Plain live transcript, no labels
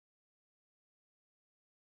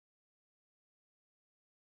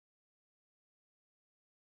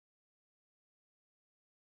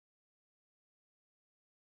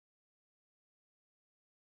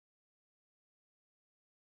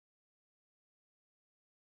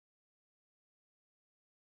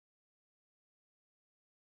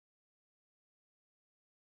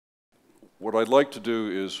What I'd like to do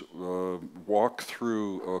is walk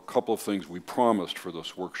through a couple of things we promised for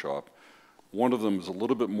this workshop. One of them is a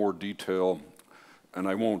little bit more detail, and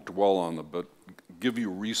I won't dwell on them, but give you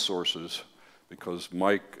resources, because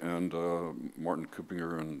Mike and Martin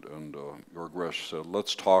Kuppinger and Jörg Resch said,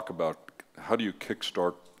 let's talk about how do you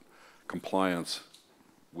kickstart compliance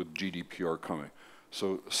with GDPR coming.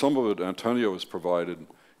 So some of it Antonio has provided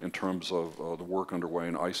in terms of the work underway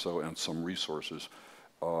in ISO and some resources.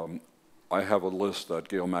 I have a list that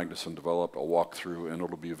Gail Magnuson developed. I'll walk through, and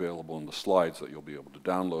it'll be available in the slides that you'll be able to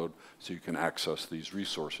download so you can access these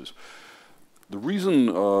resources. The reason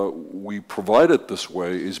we provide it this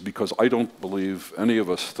way is because I don't believe any of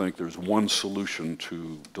us think there's one solution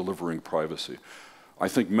to delivering privacy. I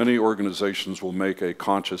think many organizations will make a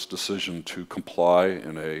conscious decision to comply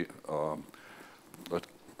in a,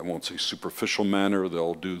 I won't say superficial manner.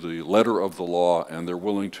 They'll do the letter of the law, and they're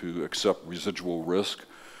willing to accept residual risk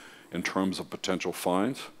in terms of potential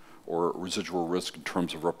fines, or residual risk in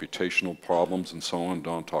terms of reputational problems and so on.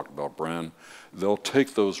 Don talked about brand. They'll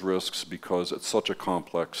take those risks because it's such a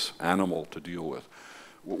complex animal to deal with.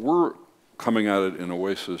 What we're coming at it in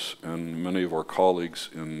OASIS, and many of our colleagues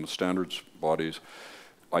in the standards bodies,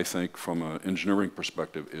 I think from an engineering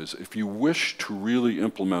perspective, is if you wish to really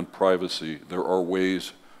implement privacy, there are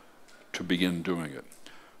ways to begin doing it.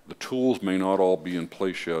 The tools may not all be in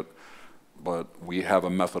place yet, but we have a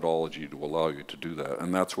methodology to allow you to do that,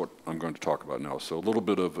 and that's what I'm going to talk about now. So a little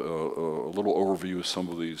bit of a little overview of some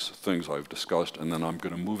of these things I've discussed, and then I'm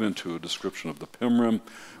going to move into a description of the PMRM,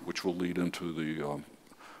 which will lead into the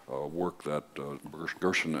work that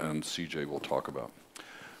Gershon and CJ will talk about.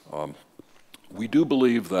 We do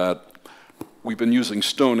believe that we've been using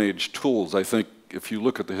Stone Age tools. I think if you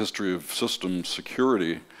look at the history of system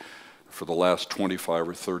security for the last 25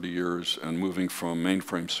 or 30 years, and moving from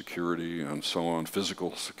mainframe security and so on,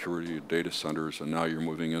 physical security, data centers, and now you're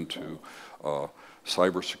moving into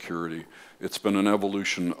cybersecurity. It's been an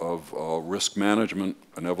evolution of risk management,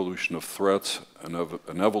 an evolution of threats, an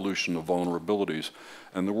evolution of vulnerabilities.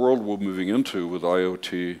 And the world we're moving into with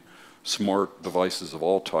IoT, smart devices of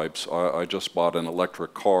all types. I just bought an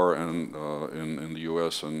electric car and, in the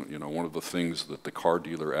US, and one of the things that the car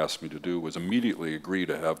dealer asked me to do was immediately agree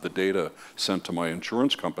to have the data sent to my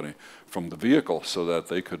insurance company from the vehicle so that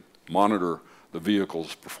they could monitor the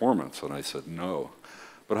vehicle's performance. And I said, no.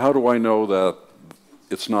 But how do I know that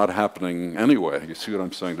it's not happening anyway? You see what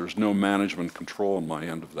I'm saying? There's no management control on my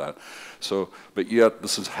end of that. So, but yet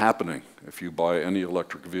this is happening. If you buy any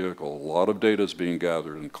electric vehicle, a lot of data is being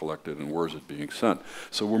gathered and collected, and where is it being sent?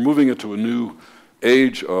 So we're moving into a new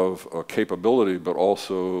age of capability, but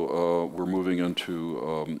also we're moving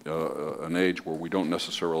into an age where we don't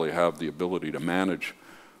necessarily have the ability to manage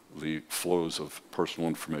the flows of personal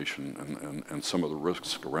information and some of the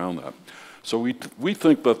risks around that. So we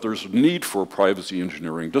think that there's a need for a privacy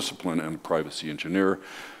engineering discipline and a privacy engineer.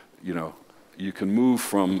 You can move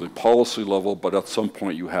from the policy level, but at some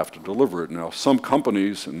point you have to deliver it. Now, some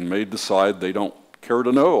companies may decide they don't care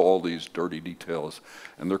to know all these dirty details,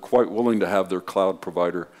 and they're quite willing to have their cloud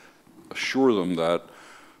provider assure them that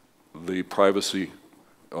the privacy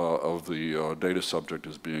of the data subject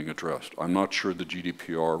is being addressed. I'm not sure the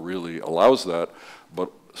GDPR really allows that,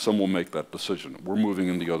 but some will make that decision. We're moving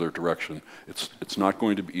in the other direction. It's not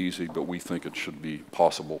going to be easy, but we think it should be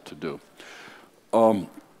possible to do.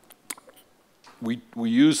 We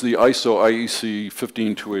use the ISO IEC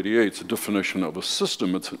 15288. It's a definition of a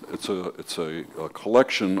system. It's a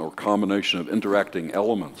collection or combination of interacting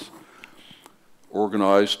elements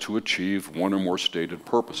organized to achieve one or more stated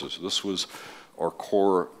purposes. This was our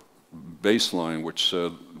core baseline, which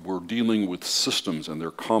said we're dealing with systems, and they're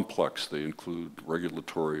complex. They include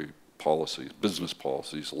regulatory policies, business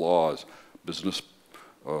policies, laws, business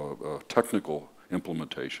technical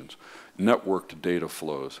implementations, networked data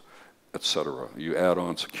flows, etc. You add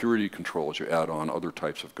on security controls, you add on other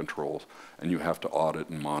types of controls, and you have to audit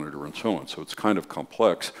and monitor and so on. So it's kind of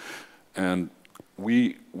complex. And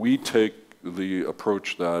we take the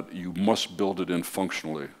approach that you must build it in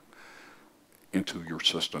functionally into your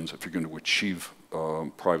systems if you're going to achieve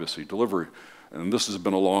privacy delivery. And this has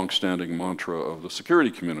been a long-standing mantra of the security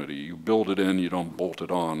community. You build it in, you don't bolt it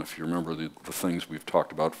on. If you remember the things we've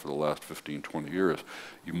talked about for the last 15, 20 years,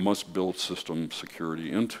 you must build system security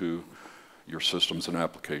into your systems and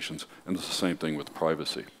applications, and it's the same thing with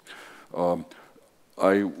privacy.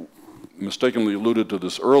 I mistakenly alluded to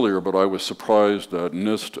this earlier, but I was surprised that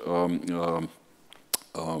NIST,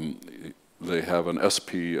 they have an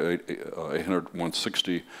SP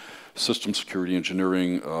 800-160 System Security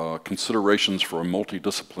Engineering Considerations for a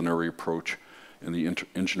Multidisciplinary Approach in the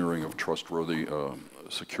Engineering of Trustworthy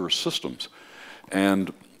secure systems.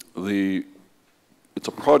 And it's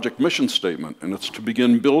a project mission statement, and it's to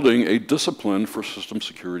begin building a discipline for system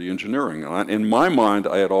security engineering. And in my mind,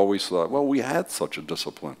 I had always thought, well, we had such a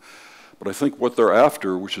discipline. But I think what they're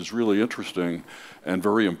after, which is really interesting and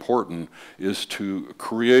very important, is to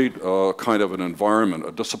create a kind of an environment,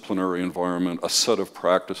 a disciplinary environment, a set of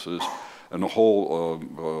practices, and a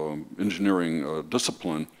whole engineering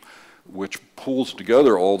discipline which pulls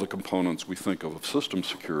together all the components we think of system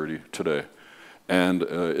security today. And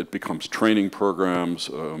it becomes training programs,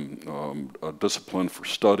 a discipline for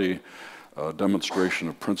study, demonstration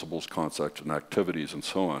of principles, concepts, and activities, and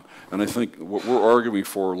so on. And I think what we're arguing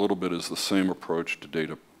for a little bit is the same approach to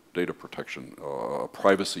data protection,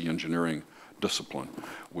 privacy engineering discipline,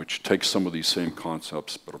 which takes some of these same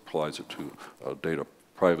concepts but applies it to data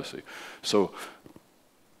privacy. So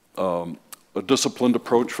a disciplined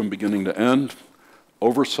approach from beginning to end,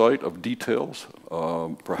 oversight of details,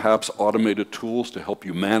 perhaps automated tools to help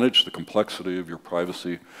you manage the complexity of your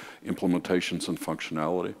privacy implementations and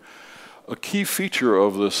functionality. A key feature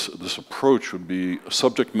of this approach would be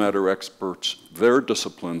subject matter experts, their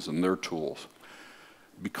disciplines and their tools.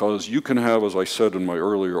 Because you can have, as I said in my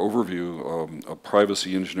earlier overview, a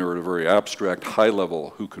privacy engineer at a very abstract, high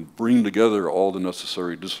level who can bring together all the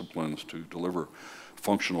necessary disciplines to deliver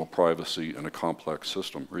functional privacy in a complex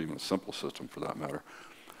system, or even a simple system for that matter,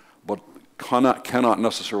 but cannot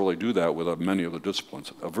necessarily do that without many of the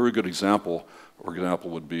disciplines. A very good example,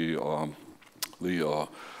 would be the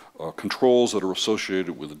controls that are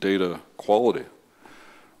associated with data quality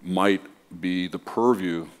might be the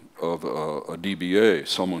purview of a DBA,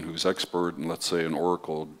 someone who's expert in, let's say, an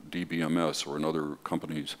Oracle DBMS or another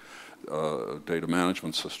company's data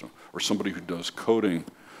management system, or somebody who does coding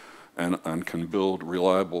and can build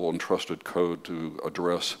reliable and trusted code to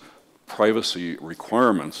address privacy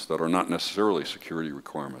requirements that are not necessarily security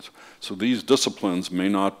requirements. So these disciplines may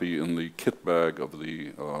not be in the kit bag of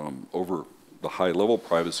the high-level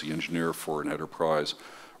privacy engineer for an enterprise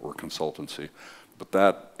or consultancy, but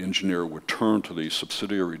that engineer would turn to these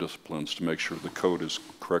subsidiary disciplines to make sure the code is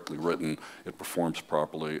correctly written, it performs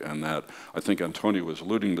properly, and that, I think Antonio was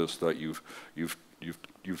alluding to this, that you've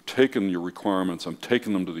taken your requirements and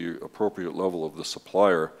taken them to the appropriate level of the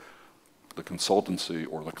supplier, the consultancy,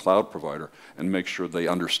 or the cloud provider, and make sure they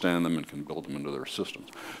understand them and can build them into their systems.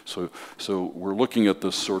 So we're looking at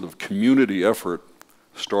this sort of community effort,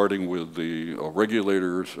 starting with the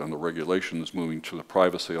regulators and the regulations, moving to the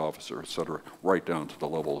privacy officer, et cetera, right down to the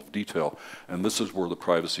level of detail. And this is where the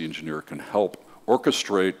privacy engineer can help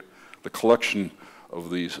orchestrate the collection of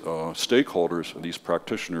these stakeholders and these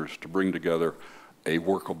practitioners to bring together a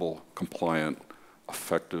workable, compliant,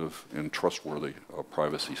 effective, and trustworthy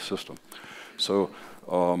privacy system. So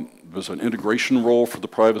there's an integration role for the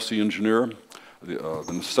privacy engineer, the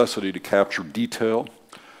necessity to capture detail,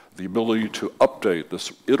 the ability to update.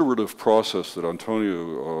 This iterative process that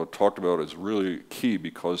Antonio talked about is really key,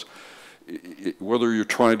 because whether you're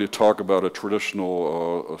trying to talk about a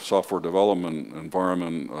traditional software development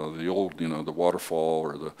environment, the old, the waterfall,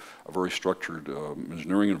 or a very structured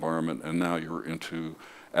engineering environment, and now you're into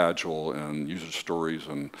agile and user stories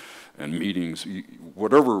and meetings,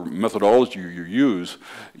 whatever methodology you use,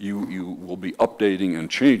 you will be updating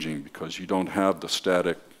and changing, because you don't have the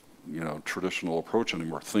static, traditional approach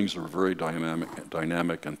anymore. Things are very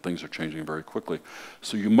dynamic, and things are changing very quickly.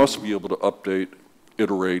 So you must be able to update,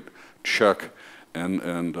 iterate, check, and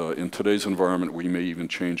in today's environment, we may even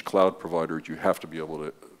change cloud providers. You have to be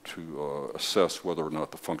able to assess whether or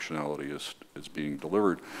not the functionality is being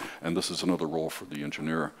delivered, and this is another role for the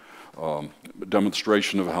engineer.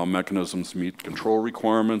 Demonstration of how mechanisms meet control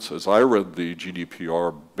requirements. As I read the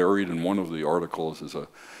GDPR, buried in one of the articles is a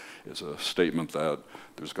statement that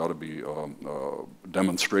there's got to be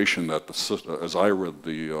demonstration that the system, as I read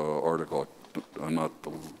the article, I'm not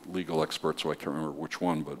the legal expert, so I can't remember which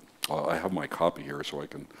one, but I have my copy here so I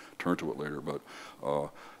can turn to it later, but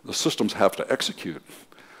the systems have to execute.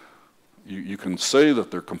 You can say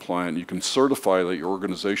that they're compliant, you can certify that your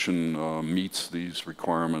organization meets these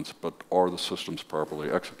requirements, but are the systems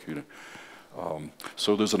properly executed?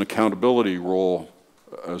 So there's an accountability role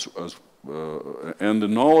and the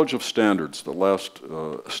knowledge of standards, the last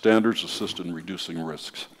standards assist in reducing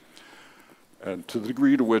risks. And to the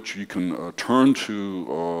degree to which you can turn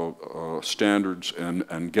to standards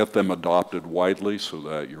and get them adopted widely so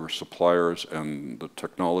that your suppliers and the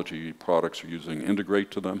technology products you're using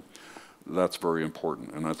integrate to them, that's very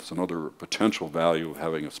important. And that's another potential value of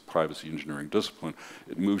having a privacy engineering discipline.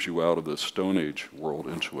 It moves you out of the Stone Age world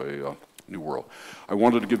into a new world. I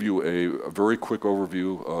wanted to give you a very quick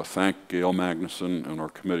overview. Thank Gail Magnuson and our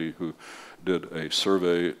committee who did a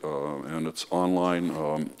survey, and it's online.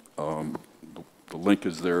 The link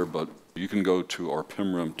is there, but you can go to our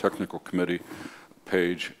PMRM Technical Committee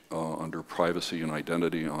page under Privacy and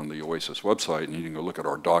Identity on the OASIS website, and you can go look at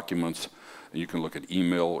our documents, and you can look at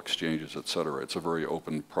email exchanges, et cetera. It's a very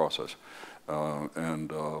open process.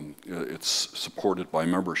 It's supported by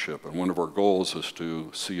membership. And one of our goals is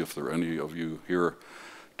to see if there are any of you here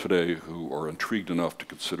today who are intrigued enough to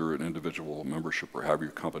consider an individual membership or have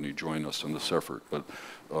your company join us in this effort. But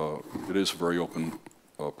it is a very open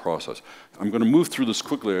process. I'm going to move through this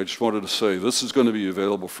quickly. I just wanted to say this is going to be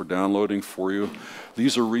available for downloading for you.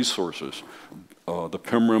 These are resources. The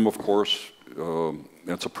PMRM, of course,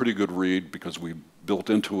 it's a pretty good read because we built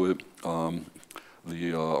into it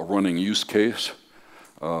the running use case,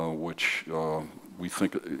 which we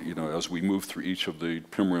think, as we move through each of the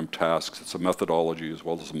PMRM tasks, it's a methodology as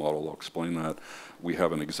well as a model. I'll explain that. We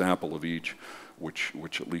have an example of each,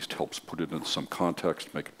 which at least helps put it in some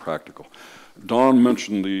context, make it practical. Don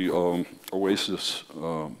mentioned the OASIS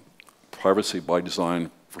Privacy by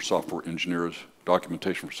Design for Software Engineers,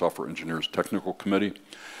 Documentation for Software Engineers Technical Committee.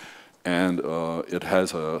 And it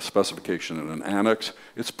has a specification and an annex.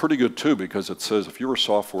 It's pretty good too because it says if you're a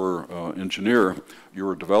software engineer,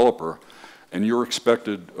 you're a developer, and you're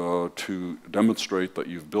expected to demonstrate that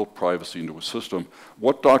you've built privacy into a system,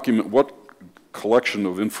 what collection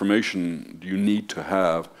of information do you need to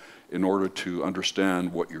have in order to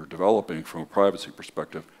understand what you're developing from a privacy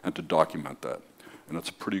perspective and to document that? And it's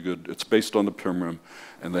pretty good. It's based on the PMRM,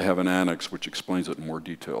 and they have an annex which explains it in more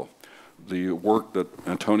detail. The work that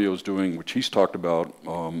Antonio is doing, which he's talked about,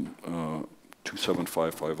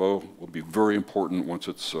 27550, will be very important once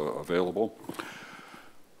it's available.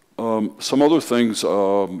 Some other things,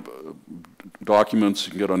 documents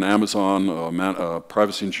you can get on Amazon,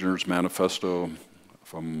 Privacy Engineers Manifesto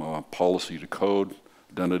from Policy to Code,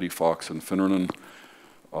 Identity, Fox, and Finneran.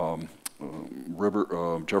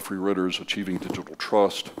 Jeffrey Ritter's Achieving Digital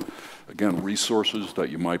Trust. Again, resources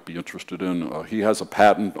that you might be interested in. He has a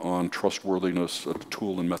patent on trustworthiness, a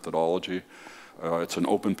tool and methodology. It's an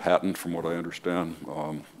open patent from what I understand,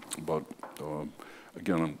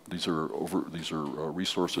 again, these are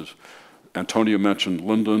resources. Antonio mentioned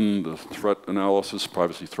Linden, the threat analysis,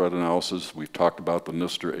 privacy threat analysis. We've talked about the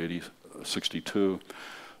NIST 8062,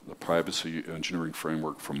 the privacy engineering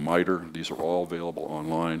framework from MITRE. These are all available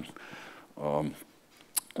online.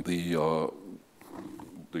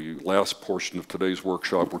 The last portion of today's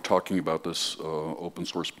workshop, we're talking about this open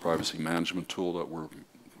source privacy management tool that we're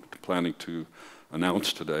planning to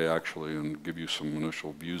announce today, actually, and give you some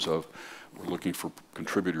initial views of. We're looking for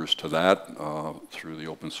contributors to that through the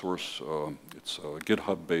open source. It's a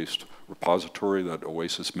GitHub-based repository that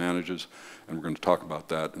OASIS manages, and we're going to talk about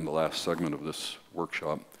that in the last segment of this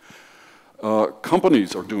workshop.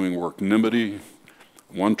 Companies are doing work. Nimity,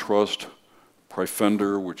 OneTrust,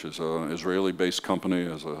 Prifender, which is an Israeli-based company,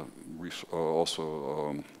 has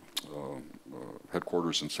also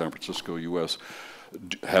headquarters in San Francisco, US,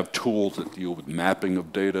 have tools that deal with mapping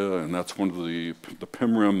of data, and that's one of the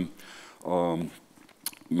PMRM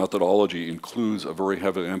methodology includes a very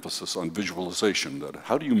heavy emphasis on visualization. That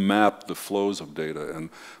how do you map the flows of data, and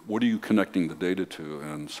what are you connecting the data to,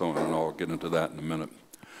 and so on, and I'll get into that in a minute.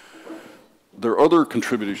 There are other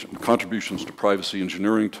contributions to privacy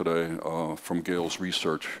engineering today from Gail's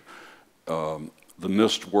research. The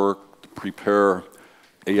NIST work, the Prepare,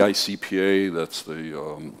 AICPA, that's the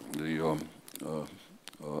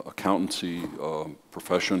accountancy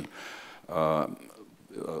profession,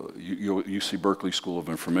 UC Berkeley School of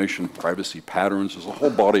Information, Privacy Patterns, there's a whole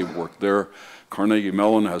body of work there. Carnegie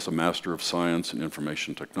Mellon has a Master of Science in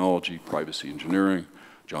Information Technology, Privacy Engineering,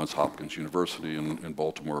 Johns Hopkins University in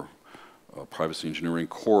Baltimore, privacy engineering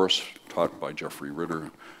course taught by Jeffrey Ritter,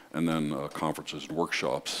 and then conferences and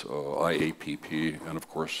workshops, IAPP, and of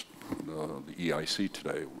course the EIC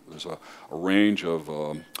today. There's a range of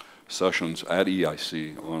sessions at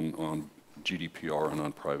EIC on GDPR and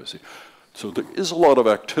on privacy. So there is a lot of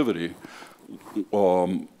activity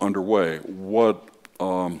underway. What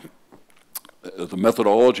the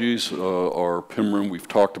methodologies are PMRM, we've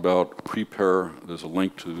talked about. Prepare, there's a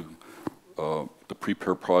link to the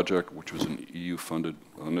Prepare project, which was an EU-funded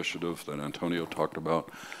initiative that Antonio talked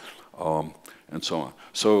about, and so on.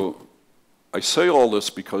 So I say all this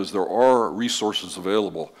because there are resources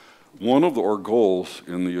available. One of our goals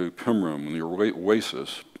in the PMRM, in the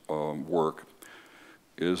OASIS work,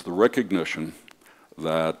 is the recognition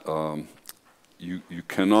that you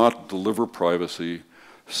cannot deliver privacy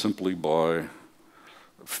simply by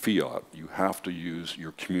fiat. You have to use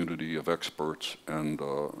your community of experts and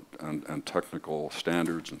technical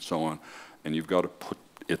standards and so on, and you've got to put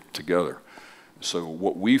it together. So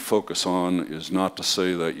what we focus on is not to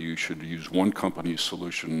say that you should use one company's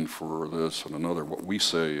solution for this and another. What we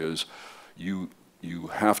say is you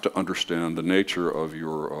have to understand the nature of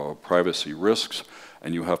your privacy risks,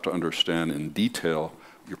 and you have to understand in detail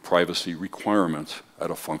your privacy requirements at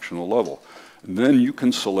a functional level. And then you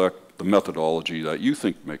can select the methodology that you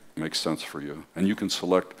think makes sense for you, and you can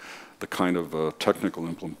select the kind of technical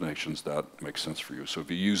implementations that make sense for you. So if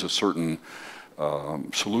you use a certain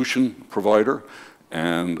solution provider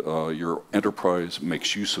and your enterprise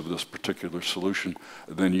makes use of this particular solution,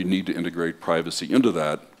 then you need to integrate privacy into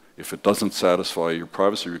that. If it doesn't satisfy your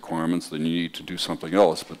privacy requirements, then you need to do something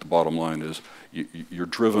else. But the bottom line is you're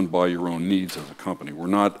driven by your own needs as a company.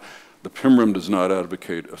 The PMRM does not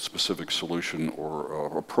advocate a specific solution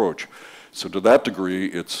or approach. So to that degree,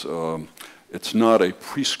 it's not a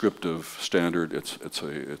prescriptive standard.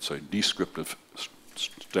 It's a descriptive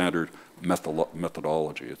standard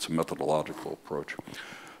methodology. It's a methodological approach.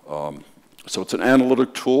 So it's an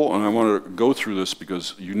analytic tool, and I want to go through this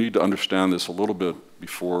because you need to understand this a little bit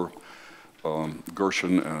before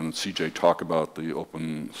Gershon and CJ talk about the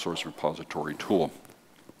open source repository tool.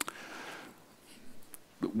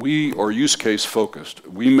 We are use case focused.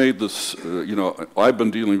 We made this, I've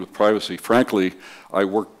been dealing with privacy. Frankly, I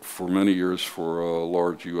worked for many years for a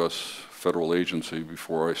large US federal agency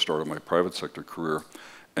before I started my private sector career.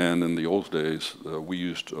 And in the old days, we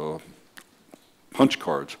used punch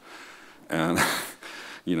cards. And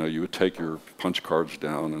you would take your punch cards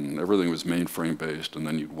down and everything was mainframe based, and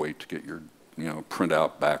then you'd wait to get your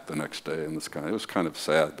printout back the next day, and it was kind of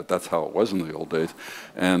sad, but that's how it was in the old days.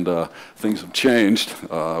 And things have changed.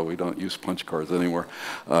 We don't use punch cards anymore.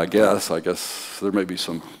 I guess there may be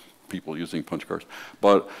some people using punch cards,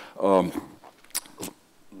 but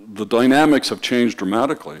the dynamics have changed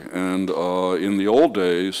dramatically. And in the old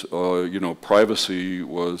days, privacy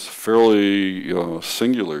was fairly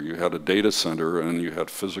singular. You had a data center and you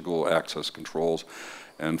had physical access controls,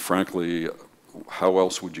 and frankly, how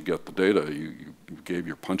else would you get the data? You gave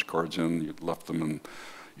your punch cards in, you left them, and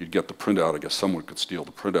you'd get the printout. I guess someone could steal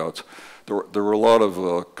the printouts. There were a lot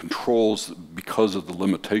of controls because of the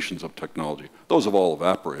limitations of technology. Those have all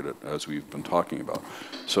evaporated, as we've been talking about.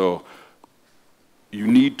 So you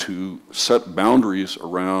need to set boundaries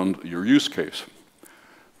around your use case.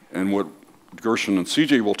 And what Gershon and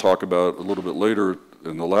CJ will talk about a little bit later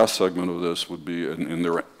in the last segment of this would be in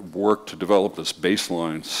their work to develop this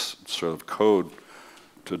baseline sort of code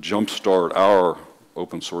to jumpstart our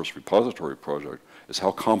open source repository project, is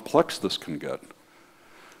how complex this can get.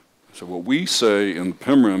 So what we say in the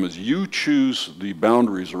PMRM is you choose the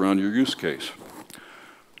boundaries around your use case.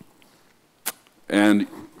 And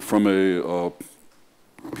from a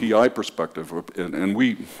PI perspective, and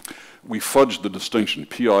we fudge the distinction,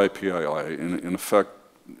 PI, PII. In effect,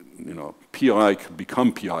 PI could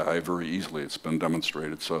become PII very easily. It's been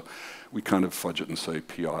demonstrated. So we kind of fudge it and say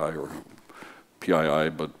PI or PII,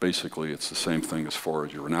 but basically it's the same thing as far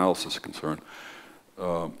as your analysis is concerned.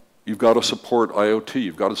 You've got to support IoT.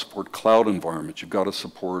 You've got to support cloud environments. You've got to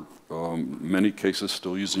support, many cases,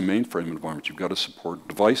 still using mainframe environments. You've got to support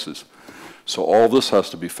devices. So all this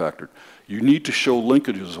has to be factored. You need to show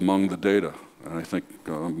linkages among the data. And I think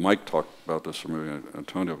Mike talked about this, or maybe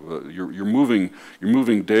Antonio. You're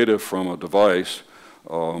moving data from a device,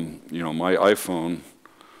 my iPhone,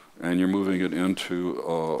 and you're moving it into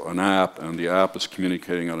an app, and the app is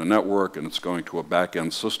communicating on a network, and it's going to a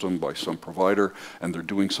back-end system by some provider, and they're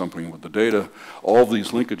doing something with the data. All these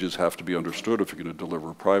linkages have to be understood if you're going to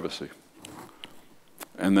deliver privacy.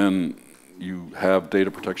 And then you have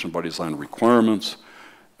data protection by design requirements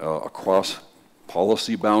across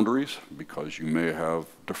policy boundaries, because you may have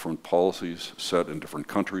different policies set in different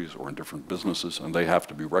countries or in different businesses, and they have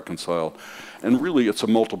to be reconciled. And really, it's a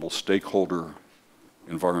multiple stakeholder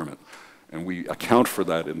environment. And we account for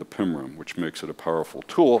that in the PMRM, which makes it a powerful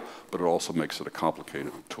tool, but it also makes it a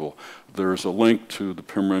complicated tool. There's a link to the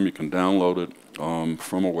PMRM. You can download it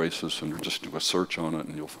from OASIS and just do a search on it,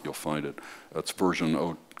 and you'll find it. That's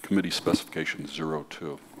version Committee Specification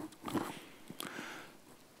 02.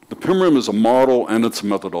 The PMRM is a model and it's a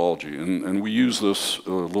methodology, and we use this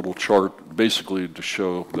little chart basically to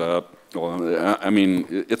show that,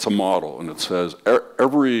 it's a model, and it says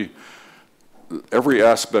every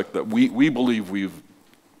aspect that we believe we've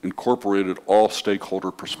incorporated all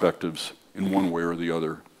stakeholder perspectives in one way or the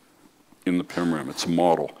other in the PMRM. It's a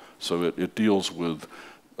model, so it deals with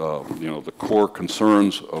the core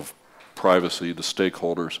concerns of privacy, the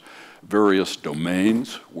stakeholders, various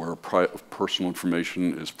domains where personal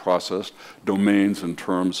information is processed, domains in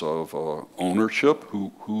terms of ownership,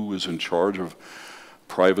 who is in charge of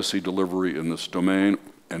privacy delivery in this domain,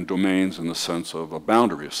 and domains in the sense of a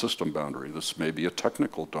boundary, a system boundary. This may be a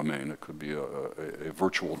technical domain, it could be a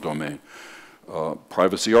virtual domain.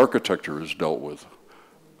 Privacy architecture is dealt with.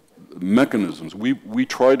 Mechanisms, we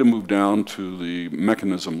try to move down to the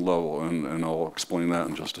mechanism level, and I'll explain that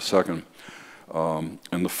in just a second,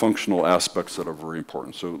 and the functional aspects that are very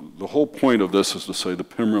important. So the whole point of this is to say the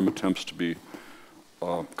PMRM attempts to be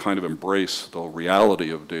kind of embrace the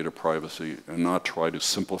reality of data privacy and not try to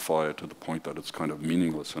simplify it to the point that it's kind of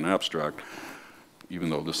meaningless and abstract, even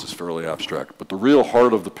though this is fairly abstract. But the real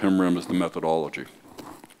heart of the PMRM is the methodology.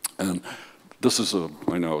 And this is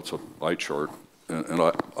I know it's a eye chart, and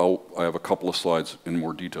I have a couple of slides in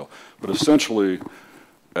more detail. But essentially,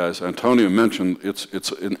 as Antonio mentioned,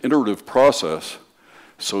 it's an iterative process,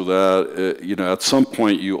 so that at some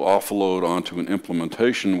point you offload onto an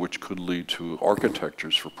implementation which could lead to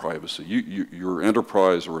architectures for privacy. Your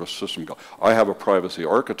enterprise or a system, I have a privacy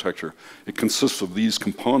architecture. It consists of these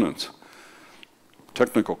components,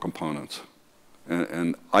 technical components.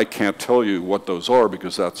 And I can't tell you what those are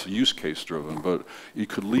because that's use case driven, but it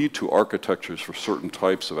could lead to architectures for certain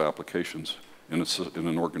types of applications in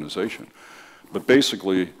an organization. But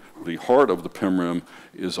basically, the heart of the PMRM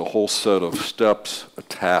is a whole set of steps,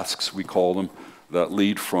 tasks we call them, that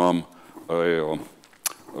lead from a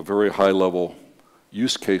very high level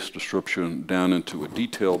use case description down into a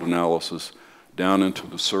detailed analysis, down into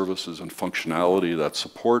the services and functionality that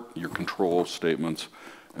support your control statements,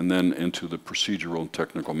 and then into the procedural and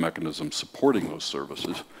technical mechanisms supporting those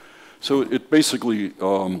services. So it basically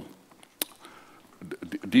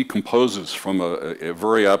decomposes from a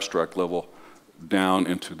very abstract level down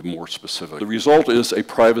into the more specific. The result is a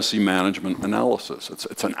privacy management analysis.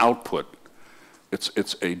 It's an output.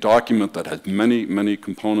 It's a document that has many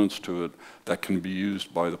components to it that can be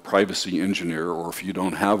used by the privacy engineer, or if you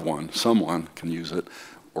don't have one, someone can use it,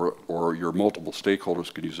 or your multiple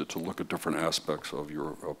stakeholders could use it to look at different aspects of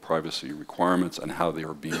your privacy requirements and how they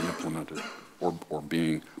are being implemented or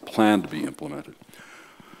being planned to be implemented.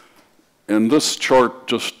 And this chart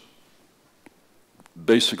just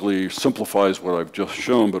basically simplifies what I've just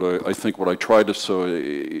shown, but I think what I tried to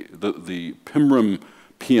say, the PMRM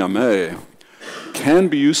PMA can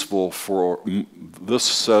be useful for this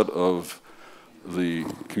set of the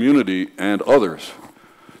community and others.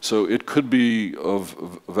 So it could be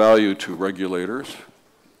of value to regulators,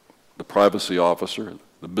 the privacy officer,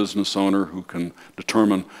 the business owner who can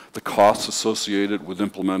determine the costs associated with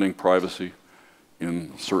implementing privacy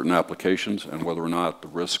in certain applications and whether or not the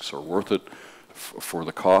risks are worth it for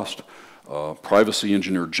the cost. Privacy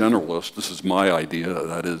engineer generalist, this is my idea,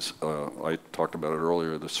 that is, I talked about it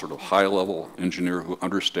earlier, this sort of high-level engineer who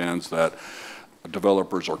understands that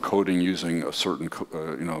developers are coding using a certain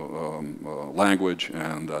language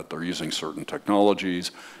and that they're using certain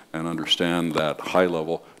technologies, and understand that high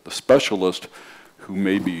level. The specialist who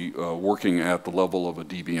may be working at the level of a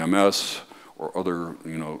DBMS or other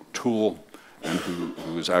tool, and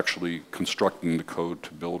who is actually constructing the code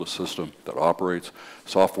to build a system that operates.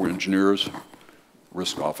 Software engineers,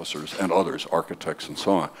 risk officers, and others, architects and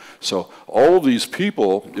so on. So all of these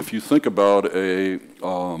people, if you think about a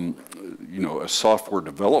software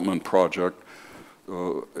development project,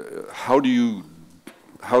 how do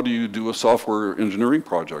you do a software engineering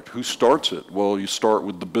project? Who starts it? Well, you start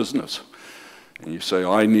with the business. And you say,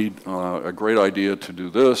 I need a great idea to do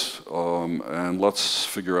this, and let's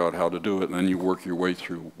figure out how to do it. And then you work your way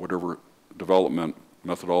through whatever development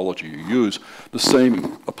methodology you use. The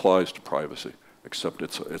same applies to privacy, except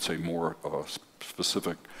it's a more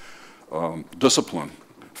specific discipline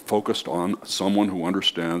focused on someone who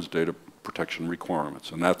understands data protection requirements.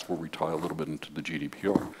 And that's where we tie a little bit into the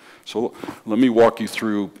GDPR. So let me walk you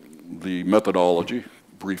through the methodology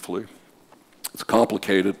briefly. It's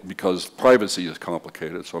complicated because privacy is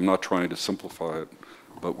complicated, so I'm not trying to simplify it,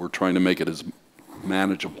 but we're trying to make it as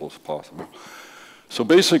manageable as possible. So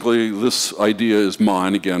basically, this idea is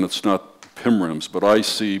mine. Again, it's not PMRM's, but I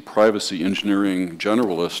see privacy engineering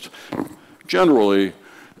generalists generally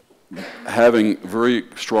having very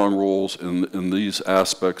strong roles in these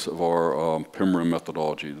aspects of our PMRM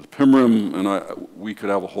methodology. The PMRM, and we could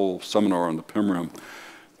have a whole seminar on the PMRM.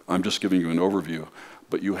 I'm just giving you an overview.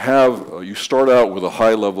 But you start out with a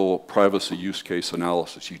high-level privacy use case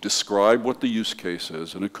analysis. You describe what the use case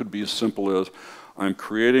is, and it could be as simple as, I'm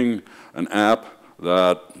creating an app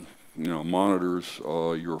that monitors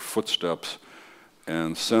your footsteps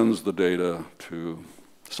and sends the data to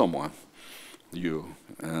someone. you,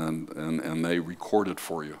 and they record it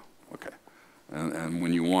for you. Okay. And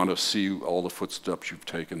when you want to see all the footsteps you've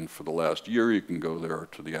taken for the last year, you can go there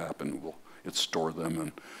to the app and it'll store them.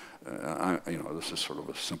 And you know, this is sort of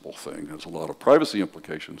a simple thing. There's a lot of privacy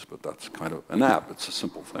implications, but that's kind of an app. It's a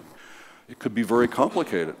simple thing. It could be very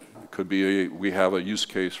complicated. It could be we have a use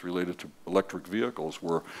case related to electric vehicles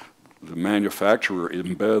where the manufacturer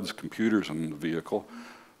embeds computers in the vehicle,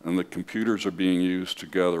 and the computers are being used to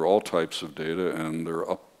gather all types of data, and they're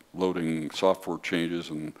uploading software changes,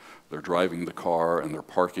 and they're driving the car, and they're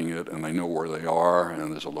parking it, and they know where they are,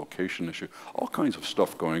 and there's a location issue, all kinds of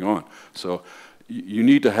stuff going on. So you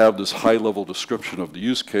need to have this high-level description of the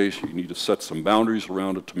use case. You need to set some boundaries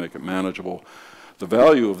around it to make it manageable. The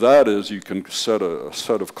value of that is you can set a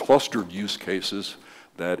set of clustered use cases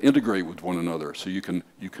that integrate with one another. So you can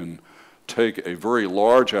take a very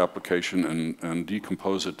large application and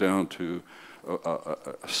decompose it down to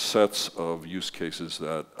sets of use cases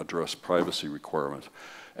that address privacy requirements.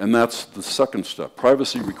 And that's the second step.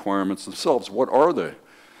 Privacy requirements themselves, what are they?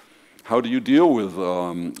 How do you deal with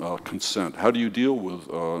consent? How do you deal with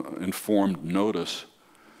informed notice?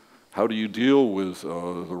 How do you deal with the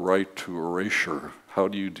right to erasure? How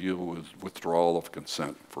do you deal with withdrawal of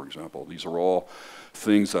consent, for example? These are all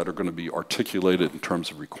things that are going to be articulated in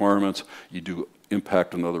terms of requirements. You do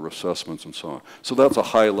impact and other assessments and so on. So that's a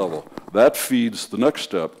high level. That feeds the next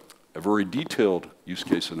step, a very detailed use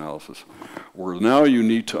case analysis, where now you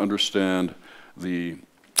need to understand the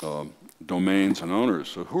domains and owners.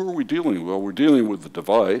 So who are we dealing with? Well, we're dealing with the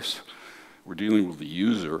device, we're dealing with the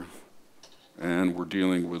user, and we're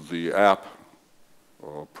dealing with the app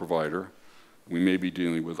provider. We may be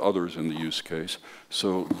dealing with others in the use case.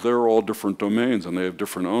 So they're all different domains and they have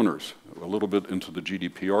different owners. A little bit into the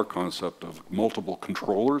GDPR concept of multiple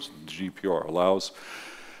controllers. The GDPR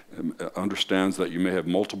understands that you may have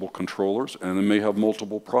multiple controllers and they may have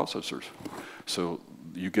multiple processors. So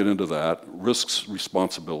you get into that. Risks,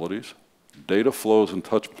 responsibilities, data flows and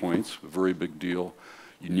touch points, a very big deal.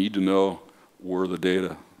 You need to know where the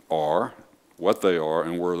data are, what they are,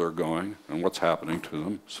 and where they're going, and what's happening to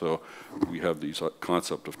them. So we have these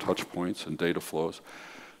concept of touch points and data flows.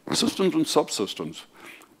 Systems and subsystems.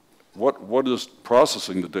 What is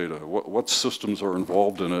processing the data? What systems are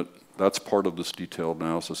involved in it? That's part of this detailed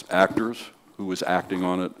analysis. Actors, who is acting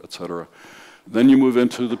on it, et cetera. Then you move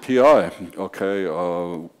into the PI.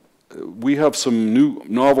 Okay, we have some new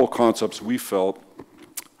novel concepts we felt.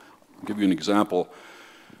 I'll give you an example.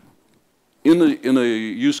 In a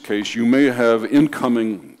use case, you may have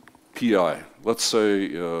incoming PI. Let's say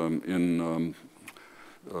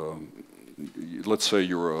let's say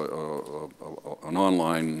you're an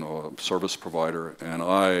online service provider, and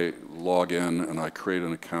I log in and I create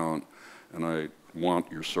an account, and I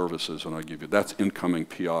want your services, and I give you. That's incoming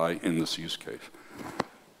PI in this use case.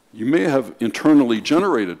 You may have internally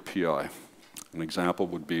generated PI. An example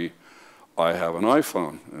would be, I have an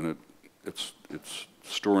iPhone, and it's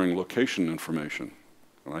storing location information,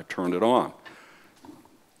 and I turned it on.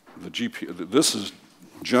 This is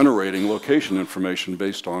generating location information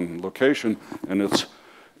based on location, and it's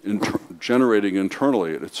generating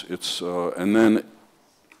internally. And then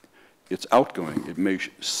it's outgoing. It may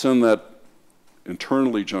send that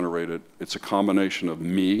internally generated. It's a combination of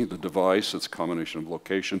me, the device, it's a combination of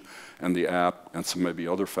location and the app, and some maybe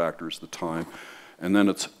other factors, the time, and then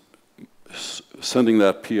it's sending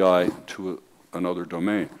that PI to another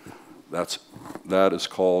domain. That is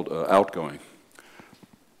called outgoing.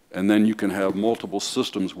 And then you can have multiple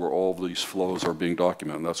systems where all of these flows are being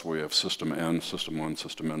documented. That's why we have system N, system 1,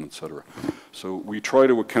 system N, et cetera. So we try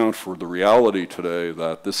to account for the reality today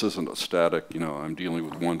that this isn't a static, you know, I'm dealing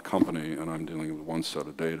with one company and I'm dealing with one set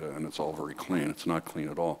of data and it's all very clean. It's not clean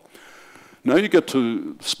at all. Now you get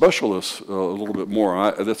to specialists a little bit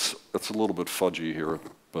more. That's a little bit fudgy here,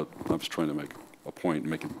 but I was trying to make a point,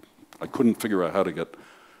 I couldn't figure out how to get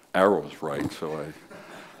arrows right, so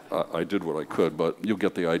I did what I could, but you'll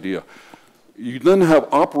get the idea. You then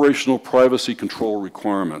have operational privacy control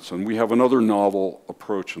requirements, and we have another novel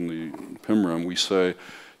approach in the PMRM. We say,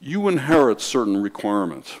 you inherit certain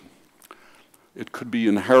requirements. It could be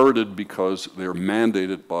inherited because they're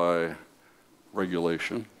mandated by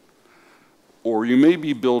regulation, or you may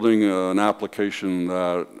be building an application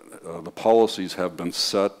that the policies have been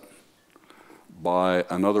set by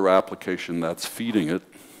another application that's feeding it.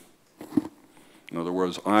 In other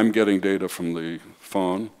words, I'm getting data from the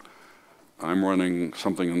phone, I'm running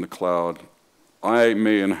something in the cloud, I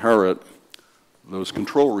may inherit those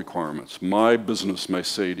control requirements. My business may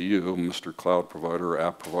say to you, Mr. Cloud Provider or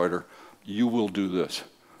App Provider, you will do this.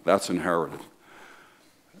 That's inherited.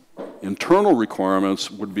 Internal requirements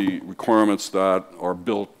would be requirements that are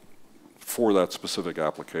built for that specific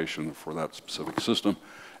application, for that specific system.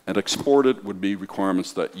 And exported would be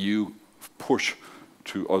requirements that you push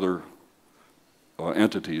to other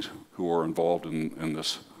entities who are involved in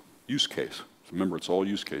this use case. Remember, it's all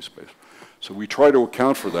use case based. So we try to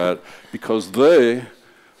account for that because they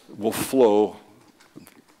will flow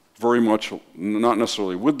very much, not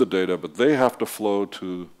necessarily with the data, but they have to flow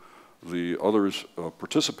to the others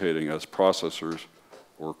participating as processors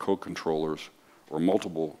or co-controllers or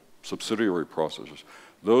multiple subsidiary processors.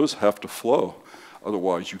 Those have to flow.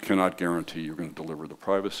 Otherwise, you cannot guarantee you're going to deliver the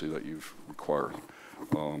privacy that you've required.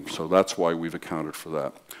 So that's why we've accounted for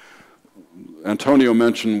that. Antonio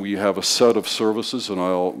mentioned we have a set of services, and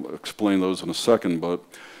I'll explain those in a second, but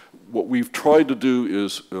what we've tried to do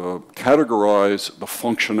is categorize the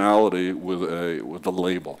functionality with a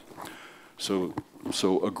label. So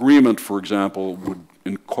agreement, for example, would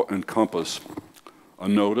encompass a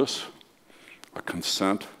notice, a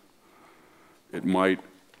consent. It might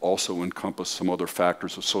also encompass some other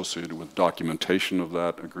factors associated with documentation of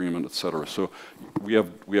that agreement, et cetera. So we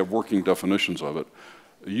have working definitions of it.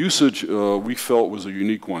 Usage, we felt, was a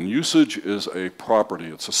unique one. Usage is a property,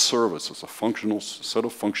 it's a service, it's a functional set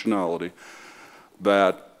of functionality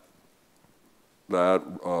that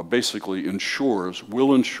basically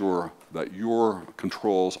will ensure that your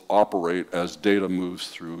controls operate as data moves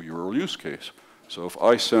through your use case. So if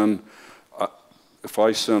I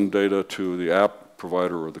send data to the app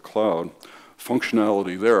provider or the cloud,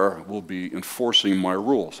 functionality there will be enforcing my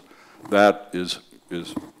rules. That is a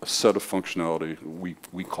set of functionality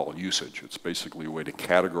we call usage. It's basically a way to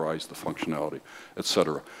categorize the functionality, et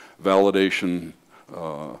cetera. Validation,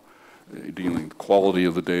 dealing with the quality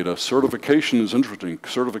of the data. Certification is interesting.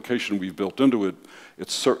 Certification we've built into it.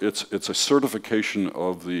 It's a certification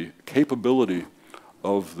of the capability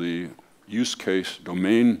of the use case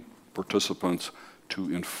domain participants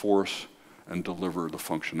to enforce and deliver the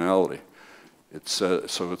functionality.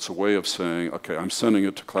 So it's a way of saying, okay, I'm sending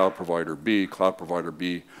it to cloud provider B. Cloud provider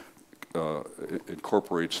B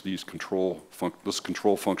incorporates this control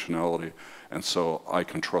functionality, and so I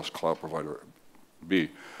can trust cloud provider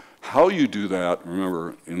B. How you do that,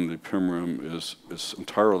 remember, in the PMRM is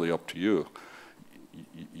entirely up to you.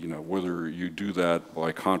 You know, whether you do that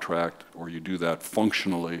by contract or you do that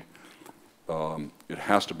functionally, it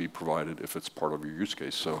has to be provided if it's part of your use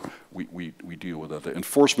case. So we deal with that. The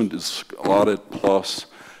enforcement is audit plus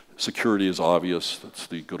security is obvious. That's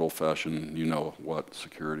the good old-fashioned, you know what,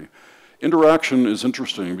 security. Interaction is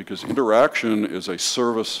interesting because interaction is a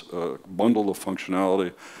service bundle of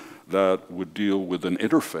functionality that would deal with an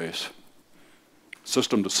interface,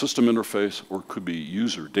 system-to-system interface, or it could be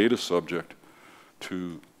user data subject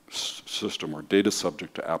to system or data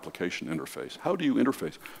subject to application interface. How do you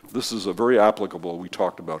interface? This is a very applicable, we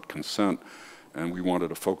talked about consent, and we wanted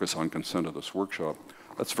to focus on consent at this workshop.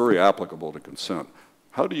 That's very applicable to consent.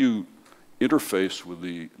 How do you interface with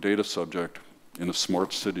the data subject in a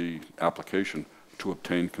smart city application to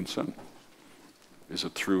obtain consent? Is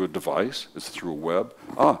it through a device? Is it through a web?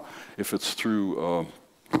 If it's through,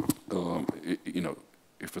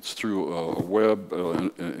 if it's through a web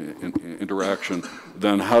interaction,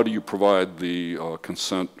 then how do you provide the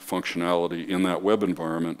consent functionality in that web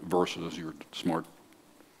environment versus your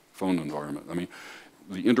smartphone environment? I mean,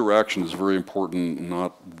 the interaction is very important,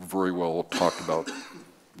 not very well talked about,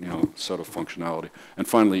 set of functionality. And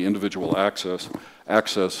finally, individual access.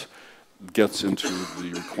 Access gets into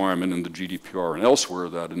the requirement in the GDPR and elsewhere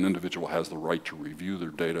that an individual has the right to review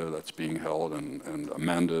their data that's being held and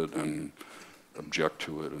amended and object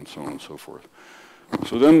to it and so on and so forth.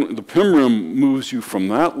 So then the PMRM moves you from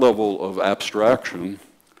that level of abstraction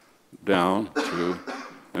down to,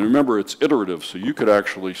 and remember it's iterative, so you could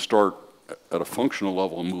actually start at a functional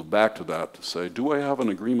level and move back to that to say, do I have an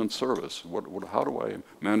agreement service? How do I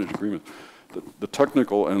manage agreement? The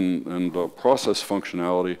technical and process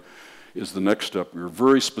functionality is the next step. You're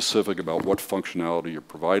very specific about what functionality you're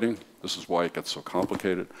providing. This is why it gets so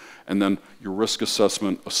complicated. And then your risk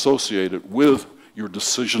assessment associated with your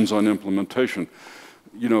decisions on implementation.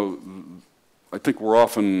 I think we're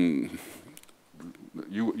often,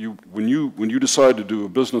 when you decide to do a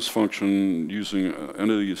business function using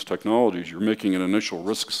any of these technologies, you're making an initial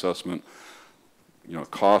risk assessment,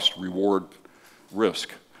 cost, reward,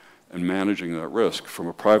 risk, and managing that risk from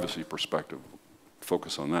a privacy perspective.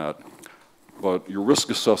 Focus on that. But your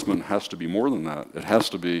risk assessment has to be more than that. It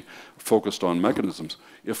has to be focused on mechanisms.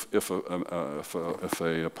 If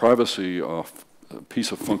a privacy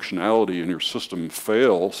piece of functionality in your system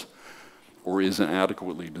fails or isn't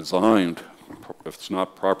adequately designed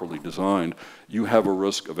properly designed, you have a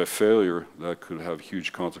risk of a failure that could have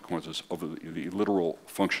huge consequences of the literal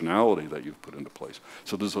functionality that you've put into place.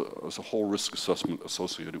 So there's a whole risk assessment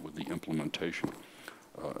associated with the implementation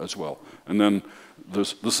as well. And then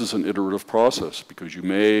this is an iterative process, because you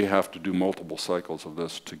may have to do multiple cycles of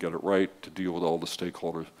this to get it right, to deal with all the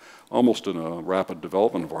stakeholders. Almost in a rapid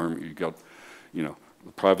development environment, you got, you know,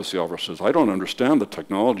 the privacy officer says, I don't understand the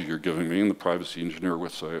technology you're giving me, and the privacy engineer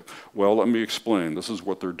would say, well, let me explain. This is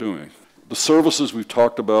what they're doing. The services we've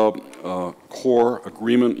talked about, core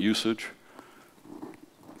agreement usage,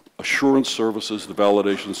 assurance services, the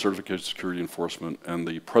validation, certification, security enforcement, and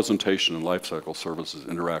the presentation and lifecycle services,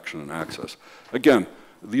 interaction and access. Again,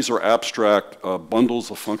 these are abstract bundles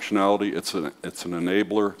of functionality. It's an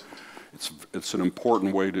enabler. It's an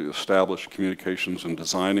important way to establish communications and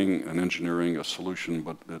designing and engineering a solution,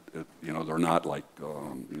 but you know, they're not like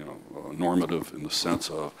you know, normative in the sense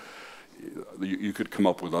of, you could come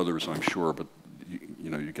up with others, I'm sure, but you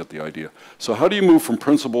know, you get the idea. So how do you move from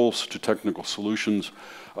principles to technical solutions?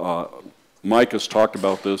 Mike has talked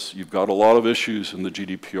about this. You've got a lot of issues in the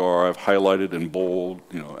GDPR. I've highlighted in bold,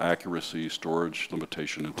 you know, accuracy, storage,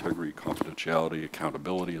 limitation, integrity, confidentiality,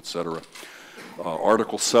 accountability, et cetera.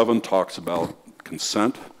 Article 7 talks about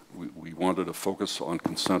consent. We wanted to focus on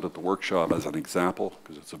consent at the workshop as an example,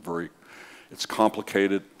 because it's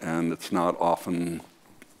complicated, and it's not often,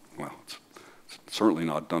 well, it's certainly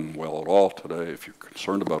not done well at all today if you're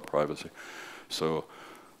concerned about privacy. So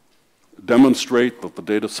demonstrate that the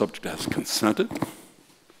data subject has consented.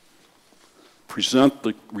 Present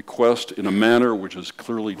the request in a manner which is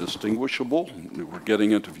clearly distinguishable. We're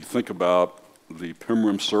getting into, if you think about the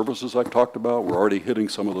PMRM services I've talked about, we're already hitting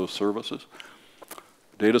some of those services.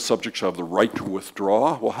 Data subjects have the right to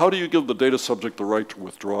withdraw. Well, how do you give the data subject the right to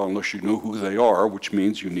withdraw unless you know who they are, which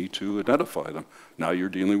means you need to identify them? Now you're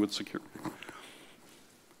dealing with security.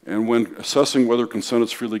 And when assessing whether consent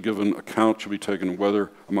is freely given, account should be taken whether,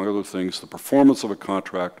 among other things, the performance of a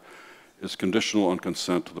contract is conditional on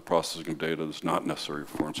consent to the processing of data that is not necessary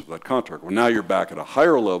for performance of that contract. Well, now you're back at a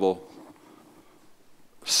higher level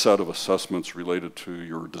set of assessments related to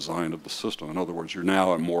your design of the system. In other words, you're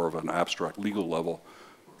now at more of an abstract legal level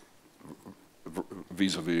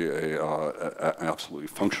vis-a-vis a absolutely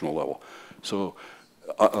functional level. So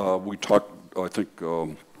we talked, I think,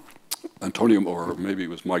 Antonio, or maybe it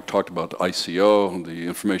was Mike, talked about the ICO, the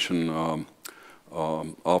information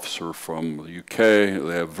officer from the UK.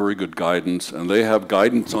 They have very good guidance, and they have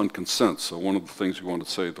guidance on consent. So one of the things we want to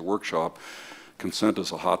say at the workshop, consent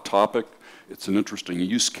is a hot topic. It's an interesting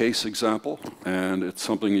use case example, and it's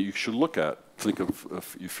something that you should look at. Think of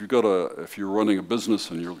if you're running a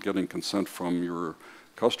business and you're getting consent from your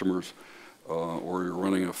customers, or you're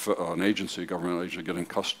running an agency, a government agency, getting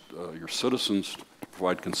your citizens to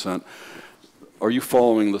provide consent, are you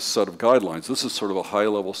following this set of guidelines? This is sort of a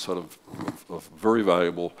high-level set of very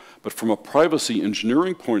valuable, but from a privacy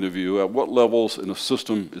engineering point of view, at what levels in a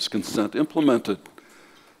system is consent implemented?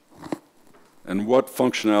 And what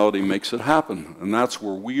functionality makes it happen? And that's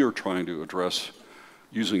where we are trying to address,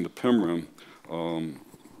 using the PMRM,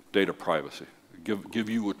 data privacy. Give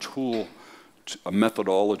you a tool, a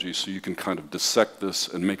methodology, so you can kind of dissect this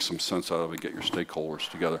and make some sense out of it, get your stakeholders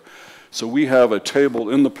together. So we have a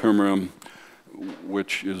table in the PMRM,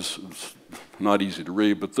 which is not easy to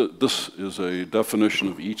read, but this is a definition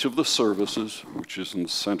of each of the services, which is in the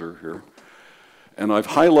center here. And I've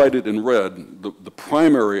highlighted in red the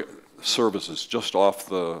primary services, just off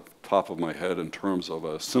the top of my head, in terms of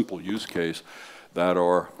a simple use case that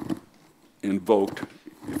are invoked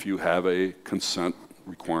if you have a consent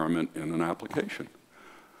requirement in an application.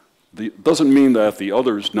 Doesn't mean that the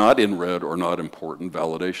others not in red are not important,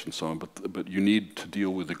 validation, so on, but you need to deal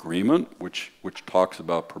with agreement, which talks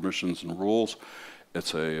about permissions and rules.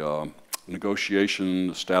 It's a negotiation,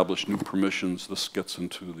 establish new permissions. This gets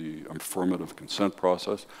into the affirmative consent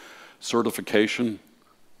process. Certification,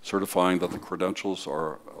 certifying that the credentials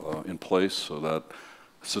are in place so that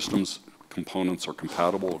systems components are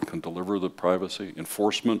compatible and can deliver the privacy.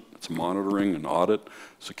 Enforcement, it's monitoring and audit.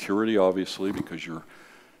 Security, obviously, because you're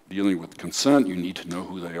dealing with consent, you need to know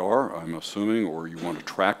who they are, I'm assuming, or you want to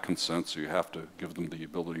track consent, so you have to give them the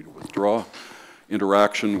ability to withdraw.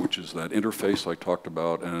 Interaction, which is that interface I talked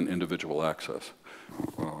about, and individual access.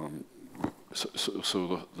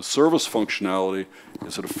 So the service functionality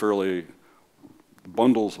is at a fairly,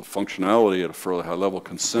 bundles of functionality at a fairly high level.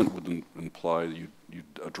 Consent would imply that you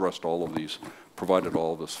addressed all of these, provided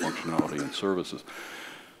all of this functionality and services.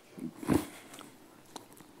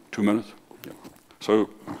 2 minutes? Yeah. So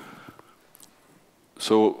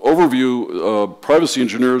overview, privacy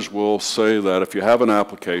engineers will say that if you have an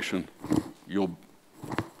application,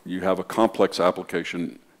 you have a complex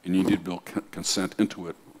application and you need to build consent into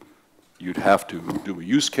it. You'd have to do a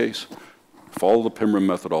use case, follow the PMRM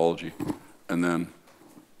methodology, and then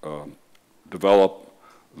develop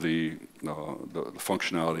the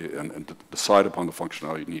functionality and decide upon the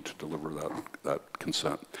functionality you need to deliver that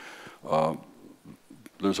consent.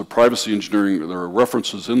 There's a privacy engineering, there are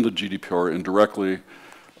references in the GDPR indirectly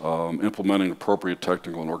implementing appropriate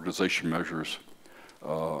technical and organization measures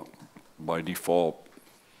by default,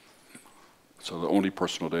 so that only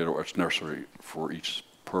personal data that's necessary for each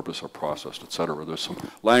purpose are processed, et cetera. There's some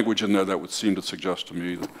language in there that would seem to suggest to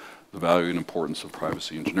me the value and importance of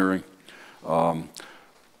privacy engineering.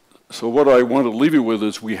 So what I want to leave you with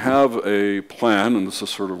is we have a plan, and this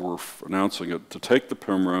is sort of, we're announcing it, to take the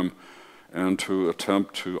PMRM and to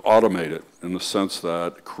attempt to automate it in the sense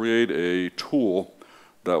that create a tool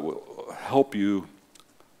that will help you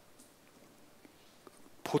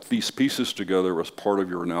put these pieces together as part of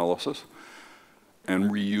your analysis and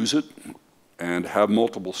reuse it and have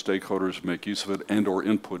multiple stakeholders make use of it and or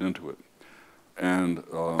input into it. And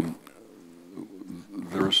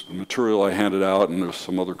there's the material I handed out, and there's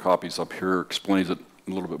some other copies up here, explains it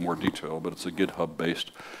in a little bit more detail, but it's a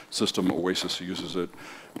GitHub-based system. OASIS uses it.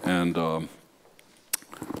 And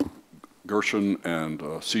Gershon and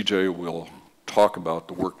CJ will talk about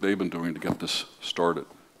the work they've been doing to get this started.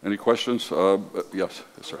 Any questions? Yes,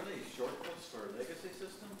 sir. Are there any shortcuts for legacy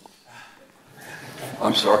systems?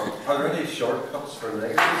 I'm sorry? Are there any shortcuts for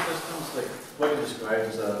legacy systems? Like what you described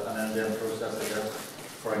as an end-to-end process, I guess,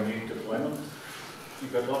 for a new deployment?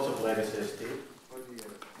 You've got lots of legacy estate.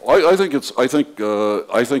 I think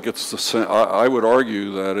it's the same. I would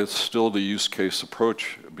argue that it's still the use case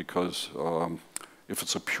approach, because if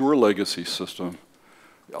it's a pure legacy system,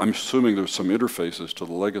 I'm assuming there's some interfaces to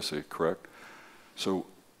the legacy, correct? So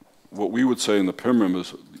what we would say in the PMRM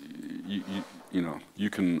is, you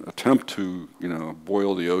can attempt to,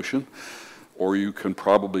 boil the ocean, or you can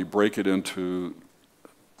probably break it into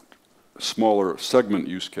smaller segment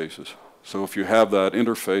use cases. So if you have that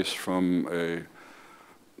interface from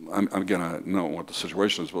again, I don't know what the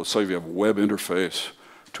situation is, but let's say if you have a web interface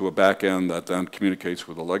to a back end that then communicates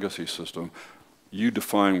with a legacy system, you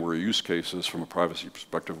define where a use case is from a privacy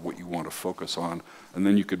perspective, what you want to focus on, and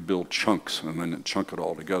then you could build chunks and then chunk it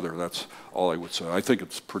all together. That's all I would say. I think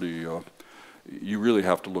it's pretty, you really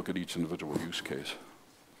have to look at each individual use case.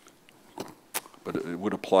 But it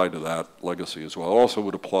would apply to that legacy as well. It also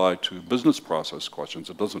would apply to business process questions.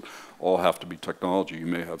 It doesn't all have to be technology. You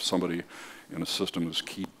may have somebody in a system who's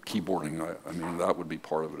keyboarding. I mean, that would be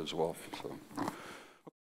part of it as well. So.